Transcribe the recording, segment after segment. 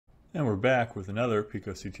And we're back with another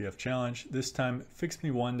PicoCTF challenge, this time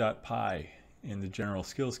fixme1.py in the general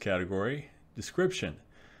skills category. Description: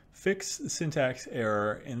 fix the syntax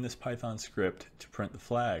error in this Python script to print the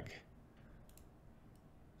flag.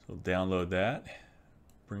 So download that,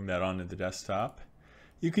 bring that onto the desktop.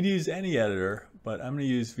 You could use any editor, but I'm going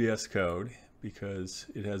to use VS Code because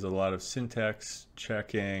it has a lot of syntax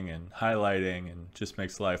checking and highlighting and just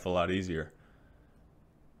makes life a lot easier.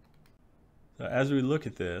 So as we look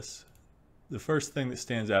at this, the first thing that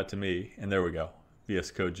stands out to me, and there we go,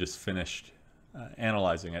 VS Code just finished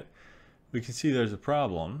analyzing it. We can see there's a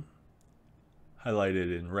problem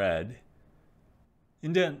highlighted in red.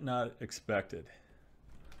 Indent not expected.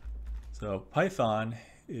 So Python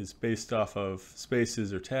is based off of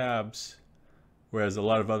spaces or tabs, whereas a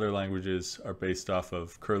lot of other languages are based off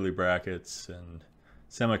of curly brackets and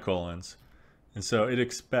semicolons. And so it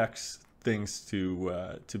expects things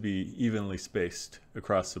to be evenly spaced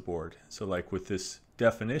across the board. So like with this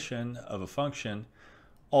definition of a function,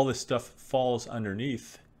 all this stuff falls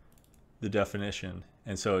underneath the definition,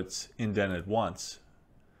 and so it's indented once.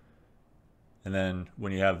 And then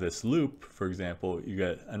when you have this loop, for example, you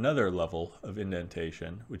get another level of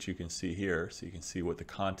indentation, which you can see here. So you can see what the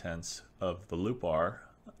contents of the loop are.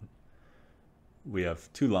 We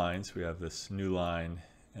have two lines. We have this new line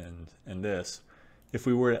and this. If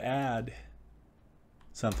we were to add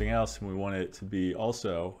something else and we want it to be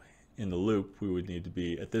also in the loop, we would need to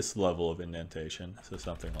be at this level of indentation. So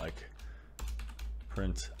something like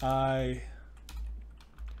print I.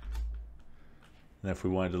 And if we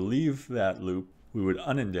wanted to leave that loop, we would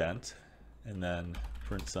unindent and then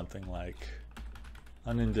print something like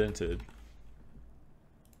unindented.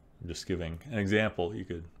 I'm just giving an example. You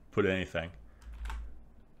could put anything.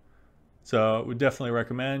 So I would definitely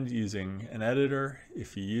recommend using an editor.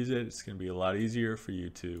 If you use it, it's going to be a lot easier for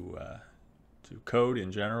you to code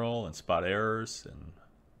in general and spot errors and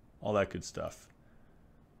all that good stuff.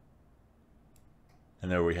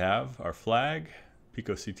 And there we have our flag,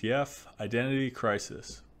 PicoCTF Identity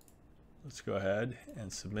Crisis. Let's go ahead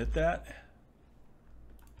and submit that.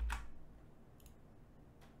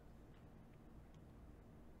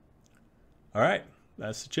 All right,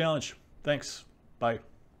 that's the challenge. Thanks. Bye.